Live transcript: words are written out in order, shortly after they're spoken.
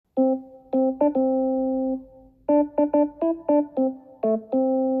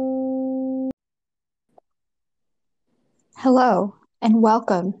Hello and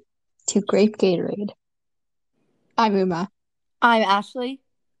welcome to Grape Gatorade. I'm Uma. I'm Ashley.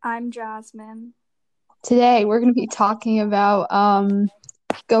 I'm Jasmine. Today we're going to be talking about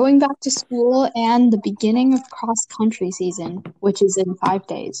going back to school and the beginning of cross country season, which is in 5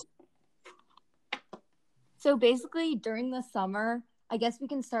 days. So basically, during the summer, I guess we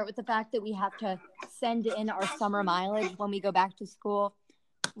can start with the fact that we have to send in our summer mileage when we go back to school,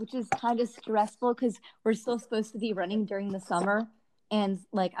 which is kind of stressful because we're still supposed to be running during the summer. And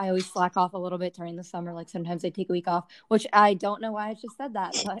like, I always slack off a little bit during the summer. Like, sometimes I take a week off, which I don't know why I just said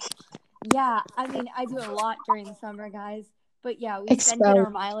that. But yeah, I mean, I do a lot during the summer, guys. But yeah, we send in Exposed. our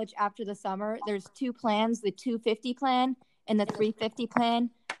mileage after the summer. There's two plans, the 250 plan and the 350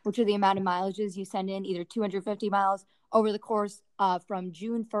 plan, which are the amount of mileages you send in, either 250 miles over the course from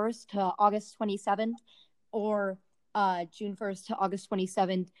June 1st to August 27th, or June 1st to August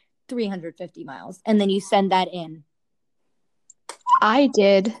 27th, 350 miles. And then you send that in. I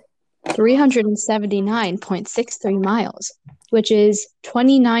did 379.63 miles, which is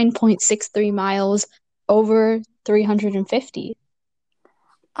 29.63 miles over 350.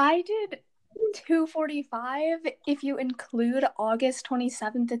 I did 245 if you include August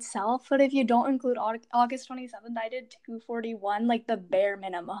 27th itself, but if you don't include August 27th, I did 241, like the bare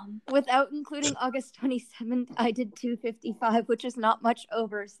minimum. Without including August 27th, I did 255, which is not much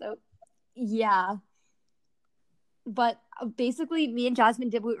over. So, yeah. But basically, me and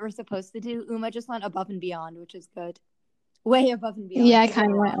Jasmine did what we were supposed to do. Uma just went above and beyond, which is good. Way above and beyond. Yeah, I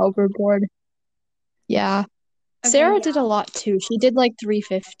kind of went overboard. Yeah. Sarah did a lot too. She did like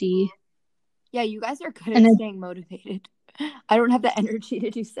 350. Yeah, you guys are good And at then- staying motivated. I don't have the energy to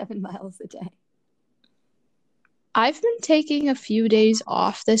do 7 miles a day. I've been taking a few days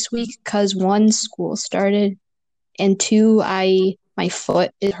off this week because one, school started, and two, my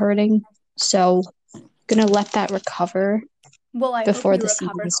foot is hurting. So gonna let that recover Well, I before hope you the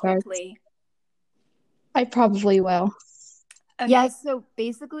recover season starts. quickly. I probably will. Okay. Yeah, so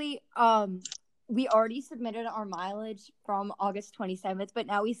basically, we already submitted our mileage from August 27th, but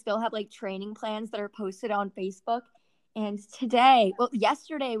now we still have like training plans that are posted on Facebook. And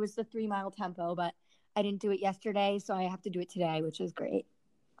yesterday was the 3 mile tempo, but I didn't do it yesterday, so I have to do it today, which is great.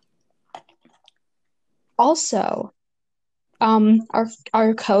 Also,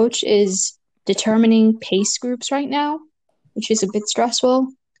 our coach is determining pace groups right now, which is a bit stressful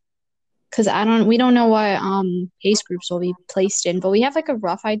because we don't know what pace groups will be placed in, but we have like a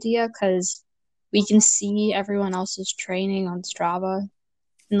rough idea because we can see everyone else's training on Strava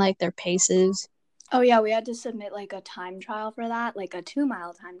and like their paces. Oh yeah, we had to submit like a time trial for that, like a 2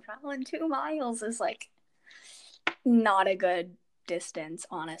 mile time trial, and 2 miles is like not a good distance,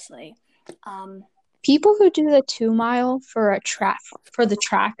 honestly. People who do the 2 mile for the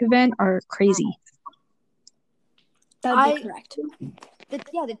track event are crazy. That'd be correct.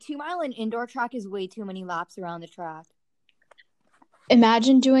 The 2 mile in indoor track is way too many laps around the track.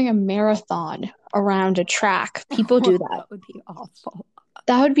 Imagine doing a marathon around a track. People do that. That would be awful.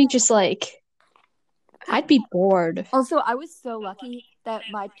 That would be just like, I'd be bored. Also, I was so lucky that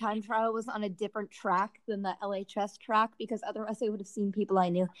my time trial was on a different track than the LHS track, because otherwise I would have seen people I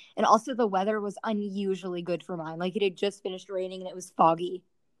knew. And also the weather was unusually good for mine. Like, it had just finished raining and it was foggy.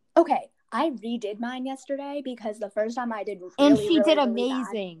 Okay, I redid mine yesterday because the first time I did really, and she really, did really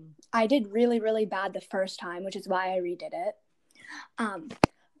amazing. bad. I did really, really bad the first time, which is why I redid it.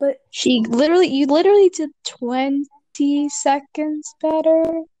 But you literally did 20 seconds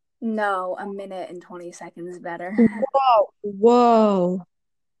better. No, a minute and 20 seconds better. Whoa.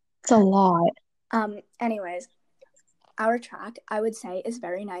 It's a lot. Anyways, our track, I would say, is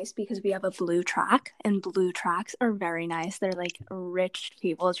very nice because we have a blue track, and blue tracks are very nice. They're like rich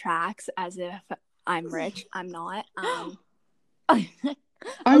people tracks, as if I'm rich. I'm not.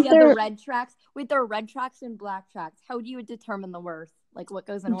 The red tracks. Wait, there are red tracks and black tracks. How do you determine the worst? Like, what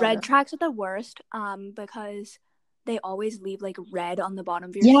goes in order? Red tracks are the worst, because they always leave like red on the bottom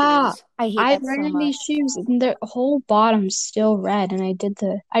of your shoes. I hate I that ran so in much. these shoes and the whole bottom's still red, and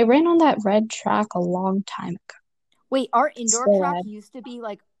I ran on that red track a long time ago. Wait, our indoor track used to be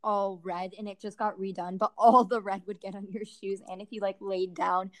like all red, and it just got redone, but all the red would get on your shoes, and if you like laid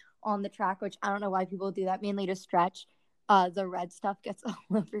down on the track, which I don't know why people do that, mainly to stretch, the red stuff gets all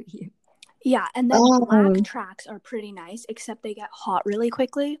over you. Yeah, and then black tracks are pretty nice, except they get hot really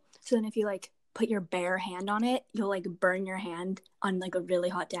quickly. So then if you like put your bare hand on it, you'll like burn your hand on like a really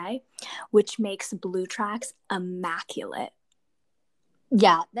hot day, which makes blue tracks immaculate.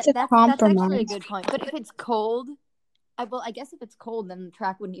 Yeah, that's actually a good point. But if it's cold, I guess if it's cold, then the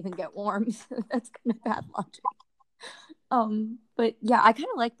track wouldn't even get warm. So that's kind of bad logic. But yeah, I kind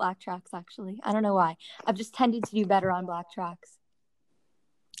of like black tracks actually. I don't know why. I've just tended to do better on black tracks.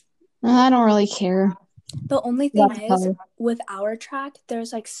 I don't really care. The only thing That's is, fine. with our track,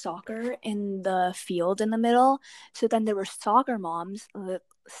 there's like soccer in the field in the middle. So then there were soccer moms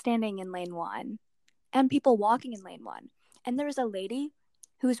standing in lane 1 and people walking in lane 1. And there was a lady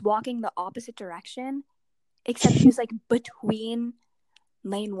who was walking the opposite direction, except she was like between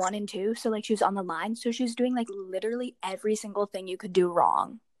lane 1 and 2. So like she was on the line. So she was doing like literally every single thing you could do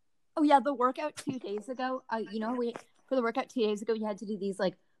wrong. Oh yeah, the workout 2 days ago. For the workout 2 days ago, you had to do these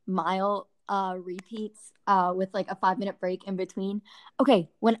like mile repeats with like a 5-minute break in between. Okay,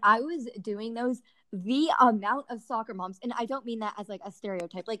 when I was doing those, the amount of soccer moms, and I don't mean that as like a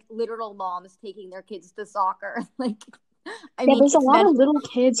stereotype, like literal moms taking their kids to soccer. Like, I mean, There's a lot of little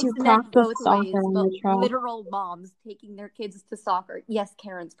kids who it's meant practice both soccer ways, on but the track. literal moms taking their kids to soccer. Yes,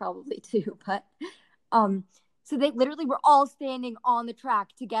 Karen's probably too, but so they literally were all standing on the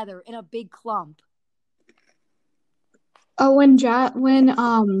track together in a big clump. Oh,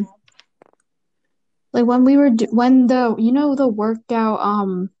 like when we were when the workout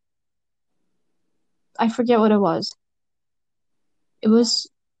I forget what it was. It was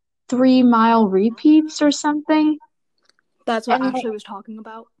 3-mile repeats or something. That's what And Ashley was talking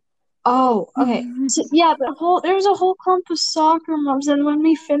about. oh, okay. So yeah, there was a whole clump of soccer moms, and when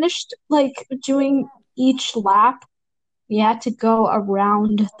we finished like doing each lap, we had to go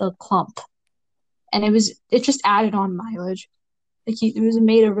around the clump, and it just added on mileage. Like it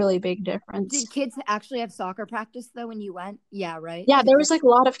made a really big difference. Did kids actually have soccer practice though when you went? Yeah, right. Yeah, there was like a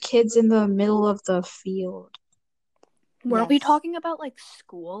lot of kids in the middle of the field. Were we talking about like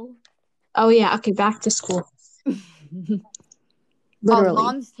school? Oh yeah, okay, back to school. Literally.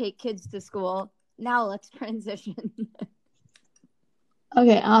 Moms take kids to school. Now let's transition.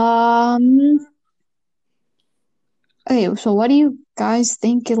 Okay, okay, so what do you guys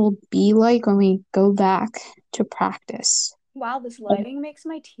think it'll be like when we go back to practice? Wow, this lighting makes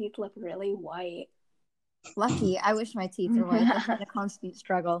my teeth look really white. Lucky. I wish my teeth were white. That's been a constant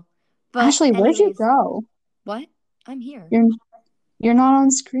struggle. But Ashley, where'd you go? What? I'm here. You're not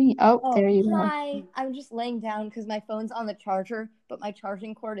on screen. Oh, there you go. Hi. I'm just laying down because my phone's on the charger, but my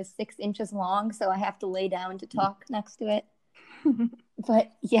charging cord is 6 inches long, so I have to lay down to talk next to it.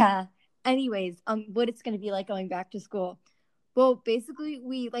 But yeah. Anyways, what it's gonna be like going back to school. Well, basically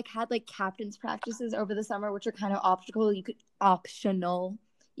we like had like captain's practices over the summer, which are kind of optional.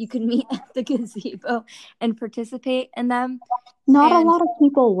 You could meet at the gazebo and participate in them. Not a lot of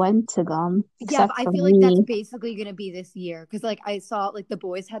people went to them. Yeah, but I feel like that's basically going to be this year. Because like I saw like the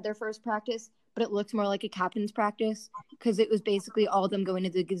boys had their first practice, but it looked more like a captain's practice. Because it was basically all of them going to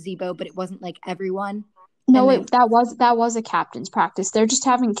the gazebo, but it wasn't like everyone. No, that was a captain's practice. They're just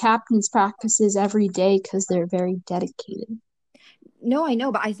having captain's practices every day because they're very dedicated. No, I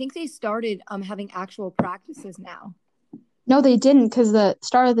know, but I think they started having actual practices now. No, they didn't because the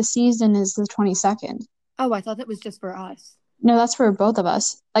start of the season is the 22nd. Oh, I thought that was just for us. No, that's for both of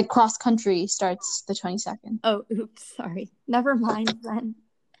us. Like cross country starts the 22nd. Oh, oops, sorry. Never mind then.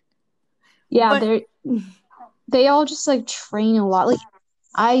 Yeah, they all just like train a lot. Like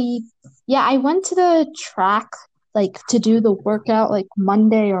I went to the track like to do the workout like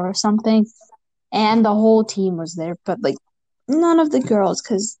Monday or something, and the whole team was there, but like none of the girls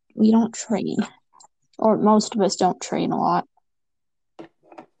because we don't train, or most of us don't train a lot.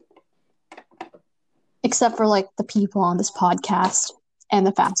 Except for like the people on this podcast and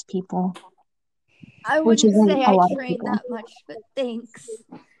the fast people. I wouldn't say I train that much, but thanks.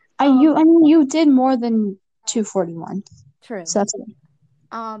 You did more than 241. True. So that's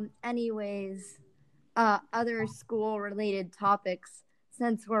good. Anyways, other school related topics.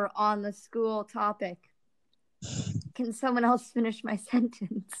 Since we're on the school topic, can someone else finish my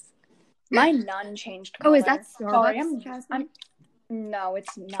sentence? My nun changed color. Oh, is that Starbucks? No,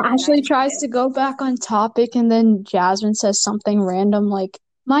 it's not. Ashley tries to go back on topic, and then Jasmine says something random like,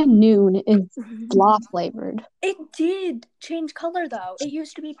 my noon is blah flavored. It did change color, though. It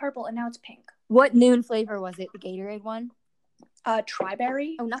used to be purple, and now it's pink. What noon flavor was it? The Gatorade one?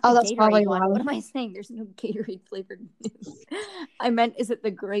 Tri-berry. Oh, not the Gatorade one. What am I saying? There's no Gatorade flavored noon. I meant, is it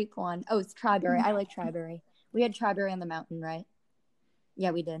the grape one? Oh, it's Tri-berry. I like Tri-berry. We had Tri-berry on the mountain, right?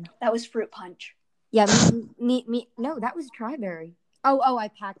 Yeah, we did. That was fruit punch. Yeah, no, that was Tri-berry. Oh, I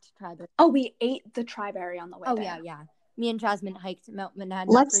packed Tri-berry. Oh, we ate the Tri-berry on the way there. Yeah. Me and Jasmine hiked Mount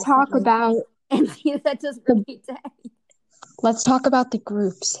Manhattan. Let's talk about and that doesn't relate to anything. Let's talk about the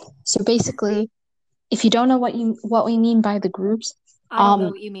groups. So basically, if you don't know what we mean by the groups, I don't know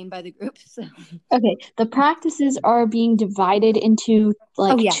what you mean by the groups. So. Okay, the practices are being divided into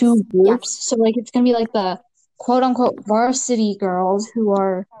like 2 groups. Yes. So like it's gonna be like the quote unquote varsity girls who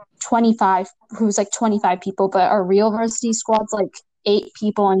are 25, who's like 25 people, but our real varsity squad's like 8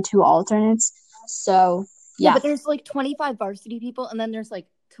 people and 2 alternates. So Yeah, yeah. but there's like 25 varsity people, and then there's like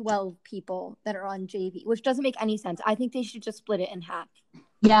 12 people that are on JV, which doesn't make any sense. I think they should just split it in half.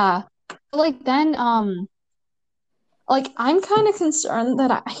 Yeah. Like then like I'm kind of concerned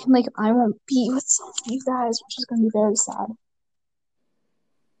that I won't be with some of you guys, which is gonna be very sad.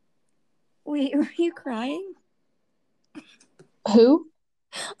 Wait, were you crying? Who?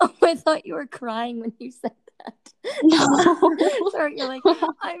 Oh, I thought you were crying when you said that. No. Sorry, you're like,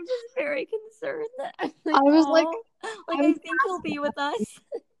 I'm just very concerned that I'm like, I was like, I think you'll be with us.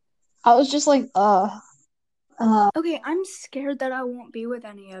 I was just like, Okay, I'm scared that I won't be with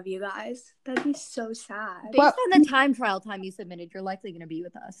any of you guys. That'd be so sad. Based on the time trial time you submitted, you're likely going to be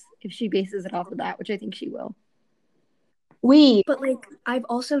with us if she bases it off of that, which I think she will. wait. But like, I've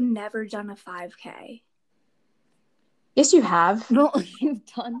also never done a 5K. Yes, you have. No, you've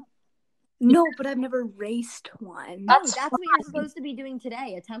done. No, but I've never raced one. That's what you're supposed to be doing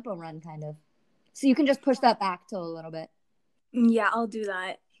today, a tempo run kind of. So you can just push that back to a little bit. Yeah, I'll do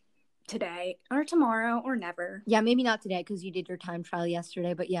that today or tomorrow or never. Yeah, maybe not today because you did your time trial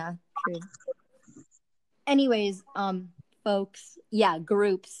yesterday, but yeah, true. Anyways, folks, yeah,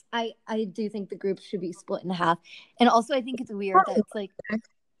 groups. I do think the groups should be split in half. And also I think it's weird that it's like,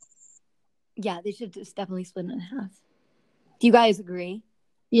 yeah, they should just definitely split it in half. Do you guys agree?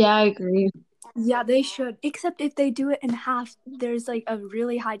 Yeah, I agree. Yeah, they should. Except if they do it in half, there's like a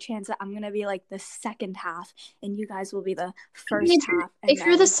really high chance that I'm gonna be like the second half, and you guys will be the first half. If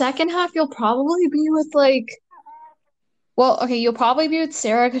you're the second half, you'll probably be with like, well, okay, you'll probably be with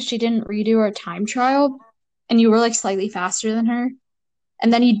Sarah because she didn't redo her time trial, and you were like slightly faster than her,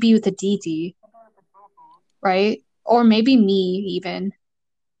 and then you'd be with Aditi, right? Or maybe me even.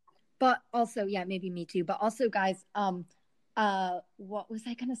 But also, yeah, maybe me too. But also, guys, what was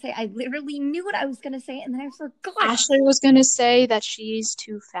I gonna say? I literally knew what I was gonna say, and then I forgot. Ashley was gonna say that she's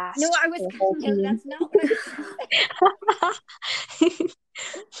too fast. No, I was. No, that's not what I was gonna say.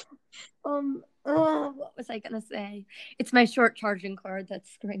 What was I gonna say? It's my short charging cord that's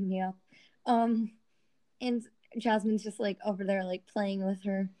screwing me up. And Jasmine's just like over there, like playing with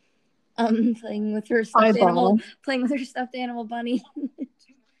her stuffed animal, playing with her stuffed animal bunny.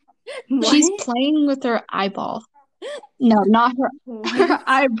 She's playing with her eyeball. No, not her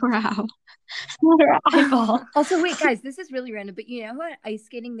eyebrow. Not her eyeball. Also, wait, guys, this is really random, but you know how at ice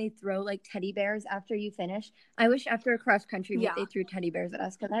skating they throw like teddy bears after you finish? I wish after a cross country meet they threw teddy bears at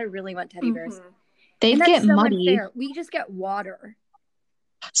us because I really want teddy bears. They'd get muddy. Unfair. We just get water.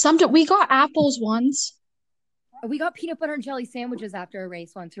 We got apples once. We got peanut butter and jelly sandwiches after a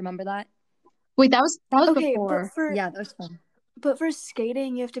race once. Remember that? Wait, that was okay, before. Yeah, that was fun. But for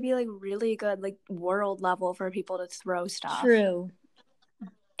skating, you have to be like really good, like world level for people to throw stuff. True.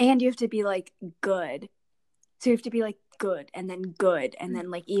 And you have to be like good. So you have to be like good and then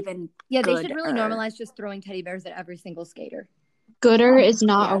like even Yeah, they should really normalize just throwing teddy bears at every single skater. Gooder is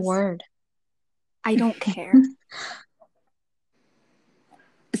not a word. I don't care.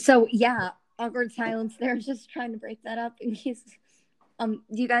 So yeah, awkward silence there. Just trying to break that up in case. Do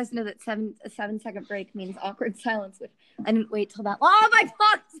you guys know that a 7-second break means awkward silence? Which I didn't wait till that. Oh, my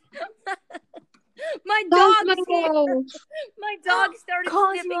dog! My dog started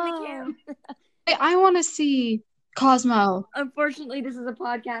sniffing the camera. Hey, I want to see Cosmo. Unfortunately, this is a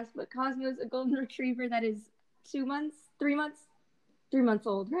podcast, but Cosmo is a golden retriever that is 3 months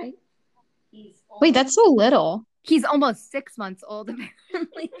old, right? Wait, that's so little. He's almost 6 months old,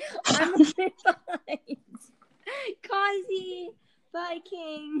 apparently. I'm a bit behind. Cosy, bye,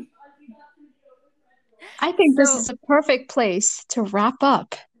 King. I think this is a perfect place to wrap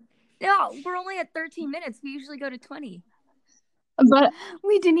up. No, we're only at 13 minutes. We usually go to 20. But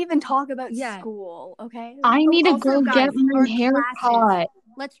we didn't even talk about school, okay? I need to go get my hair cut.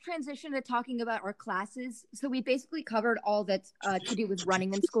 Let's transition to talking about our classes. So we basically covered all that's to do with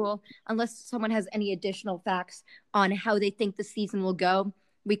running in school. Unless someone has any additional facts on how they think the season will go.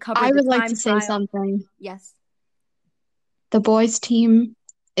 We covered I would like to say something. Yes. The boys' team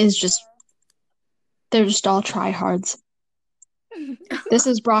is they're just all tryhards. This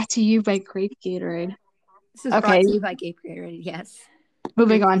is brought to you by Grape Gatorade. This is brought to you by Grape Gatorade, yes.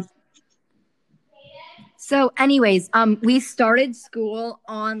 Moving on. So anyways, we started school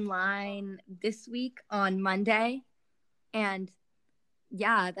online this week on Monday. And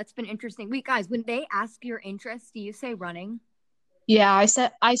yeah, that's been interesting. Wait, guys, when they ask your interests, do you say running? Yeah, I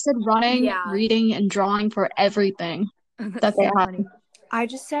said running, reading, and drawing for everything that they have. I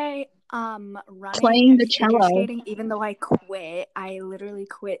just say Running Playing the figure cello. skating, even though I quit. I literally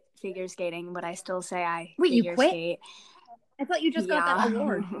quit figure skating, but I still say I Wait, you figure quit? skate. I thought you just got that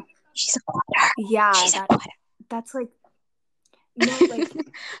award. She's a quitter. Yeah, She's a quitter. that's like no, like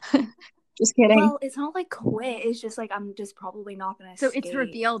Just kidding. well, it's not like quit. It's just like I'm just probably not gonna So skate it's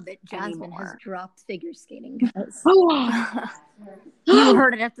revealed that Jasmine has anymore. dropped figure skating, guys. Oh. You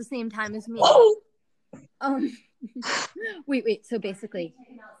heard it at the same time as me. Wait. So basically,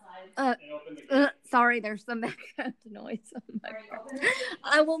 sorry, there's some background noise on my phone.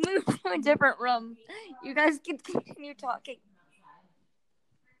 I will move to a different room. You guys can continue talking.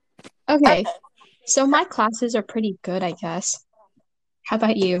 Okay, so my classes are pretty good, I guess. How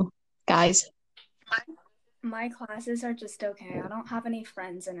about you, guys? My classes are just okay. I don't have any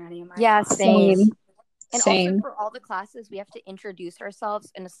friends in any of my Yeah, classes. same. And Same. also for all the classes, we have to introduce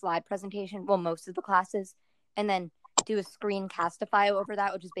ourselves in a slide presentation. Well, most of the classes, and then do a screencastify over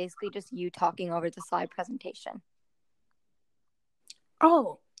that, which is basically just you talking over the slide presentation.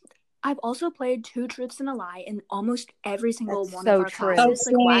 Oh, I've also played Two Truths and a Lie in almost every single That's one so of our true. classes.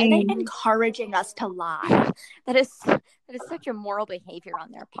 Oh, Like, why are they same. encouraging us to lie? That is such a moral behavior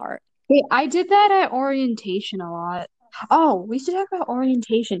on their part. Wait, I did that at orientation a lot. Oh, we should talk about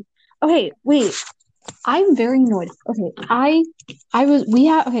orientation. Okay, wait. I'm very annoyed. Okay,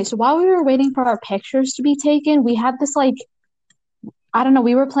 so while we were waiting for our pictures to be taken, we had this like I don't know,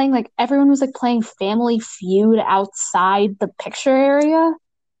 we were playing like everyone was like playing Family Feud outside the picture area.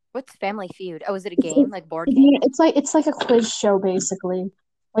 What's Family Feud? Oh, is it a game, like board game? Yeah, it's like a quiz show basically.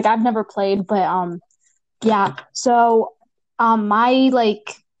 Like I've never played, but yeah. So my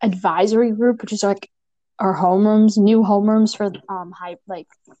like advisory group, which is like our homerooms, new homerooms for high like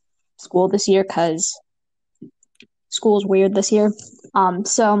school this year because school's weird this year.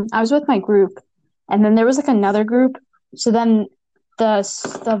 So I was with my group, and then there was like another group. So then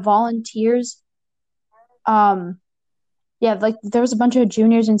the volunteers, yeah, like there was a bunch of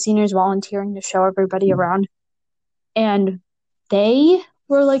juniors and seniors volunteering to show everybody around, and they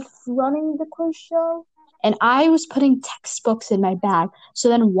were like running the quiz show, and I was putting textbooks in my bag. So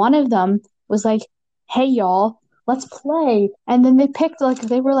then one of them was like, "Hey y'all, let's play." And then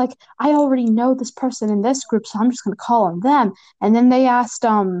they were like, "I already know this person in this group, so I'm just gonna call on them." And then they asked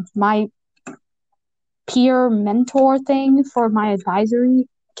my peer mentor thing for my advisory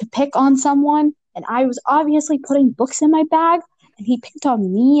to pick on someone, and I was obviously putting books in my bag, and he picked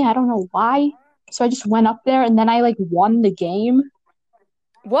on me. I don't know why. So I just went up there, and then I like won the game.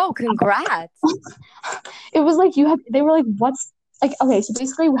 Whoa, congrats. It was like they were like, what's like, okay, so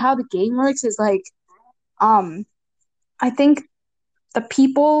basically how the game works is like, I think the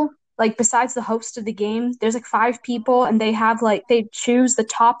people, like besides the host of the game, there's like five people and they choose the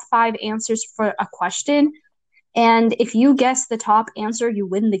top five answers for a question. And if you guess the top answer, you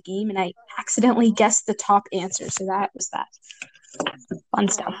win the game. And I accidentally guessed the top answer. So that was that. Fun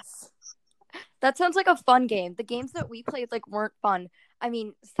stuff. Nice. That sounds like a fun game. The games that we played like weren't fun. I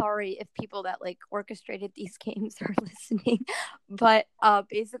mean, sorry if people that like orchestrated these games are listening, but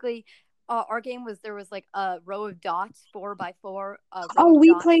basically, our game was there was like a row of dots, 4x4. Oh, we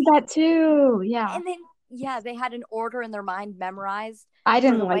dots. played that too. Yeah. And then they had an order in their mind memorized. I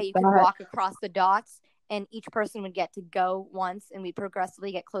didn't the like way you that. could walk across the dots, and each person would get to go once, and we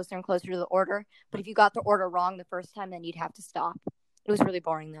progressively get closer and closer to the order. But if you got the order wrong the first time, then you'd have to stop. It was really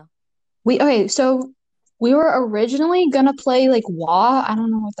boring though. So we were originally gonna play like WA. I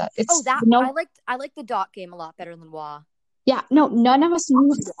don't know what that. It's I liked the dot game a lot better than WA. Yeah, no, none of us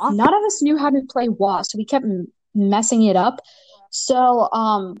knew how to play WA, so we kept messing it up.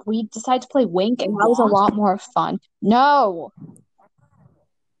 So we decided to play Wink, and that was a lot more fun. No,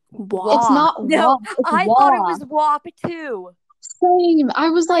 WA. it's not No, WA. It's I WA. thought it was WAP too. Same. I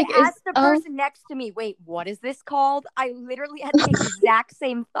was like, I asked the person next to me, wait, what is this called? I literally had the exact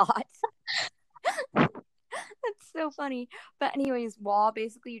same thoughts. That's so funny. But anyways, WA,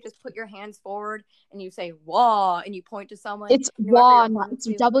 basically you just put your hands forward and you say WA and you point to someone. It's WA, it's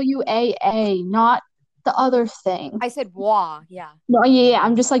WAA, not the other thing. I said WA, yeah. No, yeah,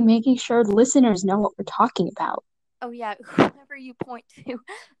 I'm just like making sure the listeners know what we're talking about. Oh yeah, whoever you point to,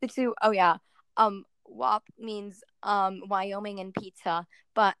 the two. Oh yeah, WAP means Wyoming and pizza.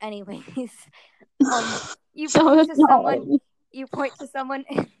 But anyways, you point to someone. You point to someone,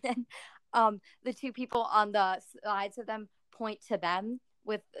 and then the two people on the sides of them point to them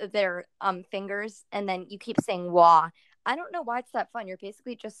with their fingers, and then you keep saying "wah." I don't know why it's that fun. You're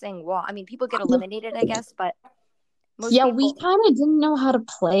basically just saying "wah." I mean, people get eliminated, I guess, but we kind of didn't know how to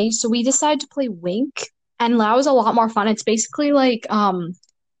play, so we decided to play Wink, and that was a lot more fun. It's basically like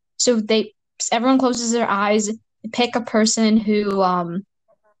so everyone closes their eyes, pick a person who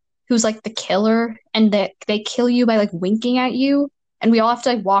who's like the killer, and that they kill you by like winking at you, and we all have to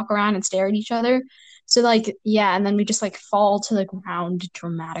like walk around and stare at each other. So like yeah, and then we just like fall to the ground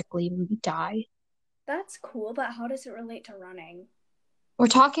dramatically when we die. That's cool, but how does it relate to running? We're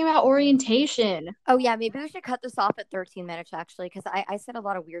talking about orientation. Oh yeah, maybe we should cut this off at 13 minutes actually, because I said a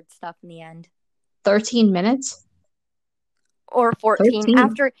lot of weird stuff in the end. 13 minutes? Or 14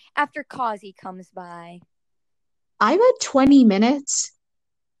 13. after Kazi comes by. I'm at 20 minutes.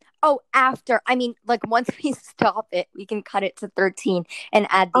 Oh, after. I mean, like once we stop it, we can cut it to 13 and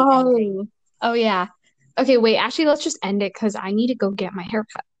add the ending. Oh yeah. Okay, wait, actually let's just end it because I need to go get my hair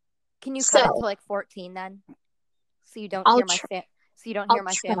cut. Can you cut it So to like 14 then? So you don't I'll hear try.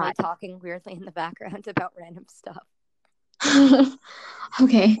 my family talking weirdly in the background about random stuff.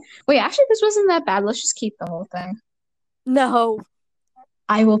 Okay. Wait, actually this wasn't that bad. Let's just keep the whole thing. No,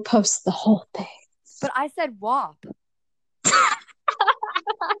 I will post the whole thing. but I said WAP.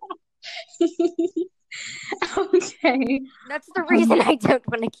 Okay. That's the reason I don't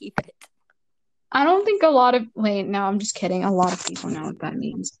want to keep it. I don't think wait, no, I'm just kidding. A lot of people know what that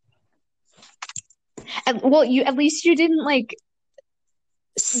means. Well, at least you didn't like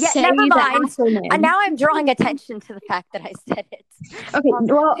say never mind. the acronym. Now I'm drawing attention to the fact that I said it. Okay,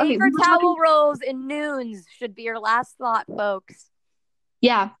 well, okay, paper towel rolls and Noons should be your last thought, folks.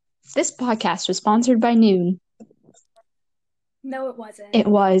 Yeah, this podcast was sponsored by Noon. No, it wasn't. It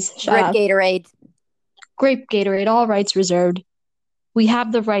was. Grape Gatorade. Grape Gatorade, all rights reserved. We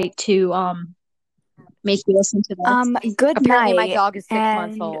have the right to make you listen to this. Good Apparently night. My dog is 6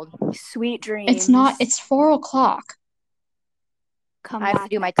 months old. Sweet dreams. It's not. It's 4:00. I have to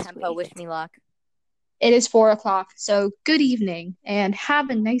do my tempo. Wish me luck. It is 4:00. So good evening and have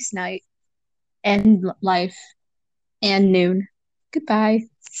a nice night and life and Noon. Goodbye.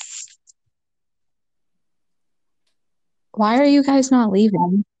 Why are you guys not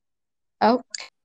leaving? Oh.